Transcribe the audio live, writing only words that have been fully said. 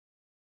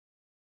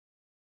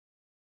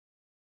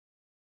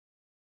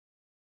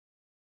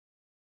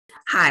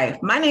Hi,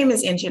 my name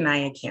is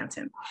EnJunaya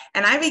Canton,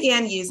 and I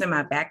began using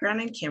my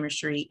background in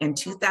chemistry in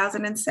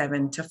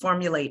 2007 to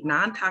formulate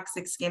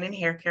non-toxic skin and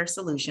hair care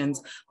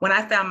solutions when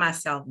I found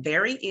myself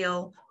very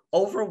ill,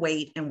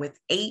 overweight, and with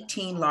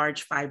 18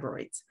 large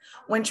fibroids.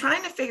 When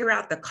trying to figure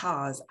out the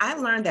cause, I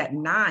learned that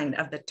 9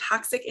 of the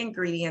toxic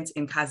ingredients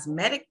in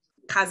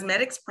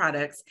cosmetics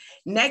products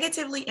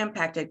negatively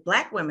impacted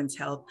Black women's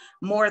health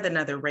more than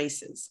other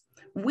races.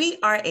 We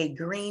are a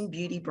green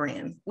beauty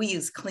brand. We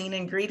use clean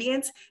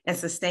ingredients and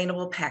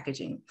sustainable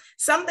packaging,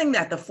 something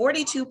that the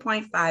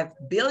 $42.5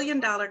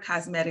 billion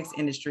cosmetics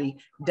industry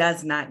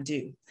does not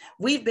do.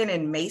 We've been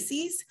in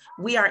Macy's.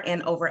 We are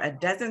in over a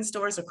dozen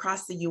stores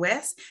across the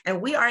US, and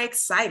we are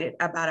excited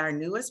about our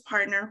newest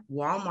partner,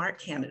 Walmart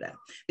Canada,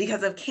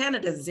 because of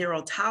Canada's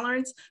zero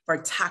tolerance for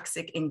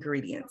toxic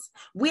ingredients.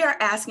 We are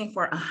asking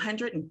for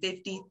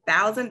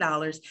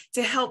 $150,000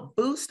 to help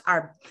boost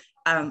our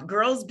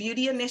Girls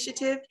Beauty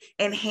Initiative,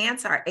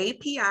 enhance our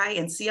API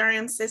and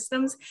CRM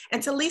systems,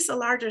 and to lease a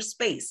larger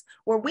space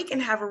where we can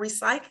have a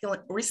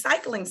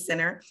recycling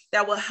center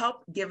that will help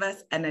give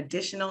us an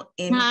additional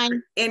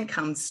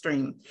income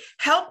stream.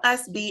 Help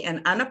us be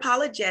an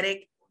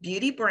unapologetic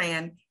beauty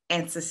brand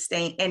and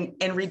sustain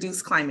and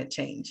reduce climate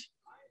change.